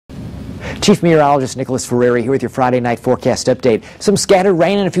Chief Meteorologist Nicholas Ferreri here with your Friday night forecast update. Some scattered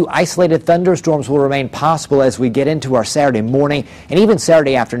rain and a few isolated thunderstorms will remain possible as we get into our Saturday morning, and even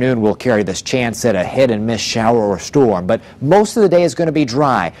Saturday afternoon will carry this chance at a hit and miss shower or storm. But most of the day is going to be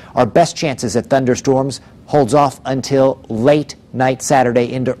dry. Our best chances at thunderstorms holds off until late night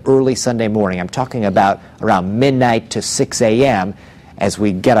Saturday into early Sunday morning. I'm talking about around midnight to 6 a.m. as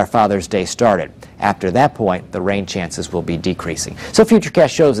we get our Father's Day started. After that point, the rain chances will be decreasing. So Futurecast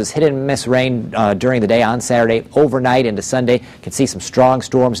shows us hit and miss rain during the day on Saturday, overnight into Sunday. You can see some strong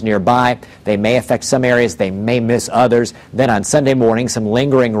storms nearby. They may affect some areas, they may miss others. Then on Sunday morning, some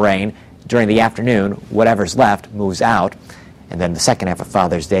lingering rain. During the afternoon, whatever's left moves out. And then the second half of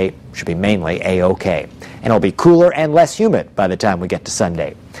Father's Day should be mainly A-OK. And it'll be cooler and less humid by the time we get to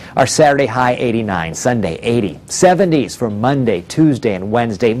Sunday. Our Saturday high 89, Sunday 80, 70s for Monday, Tuesday, and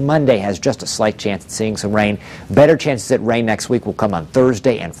Wednesday. Monday has just a slight chance at seeing some rain. Better chances at rain next week will come on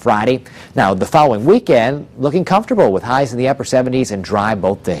Thursday and Friday. Now, the following weekend, looking comfortable with highs in the upper 70s and dry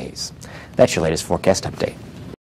both days. That's your latest forecast update.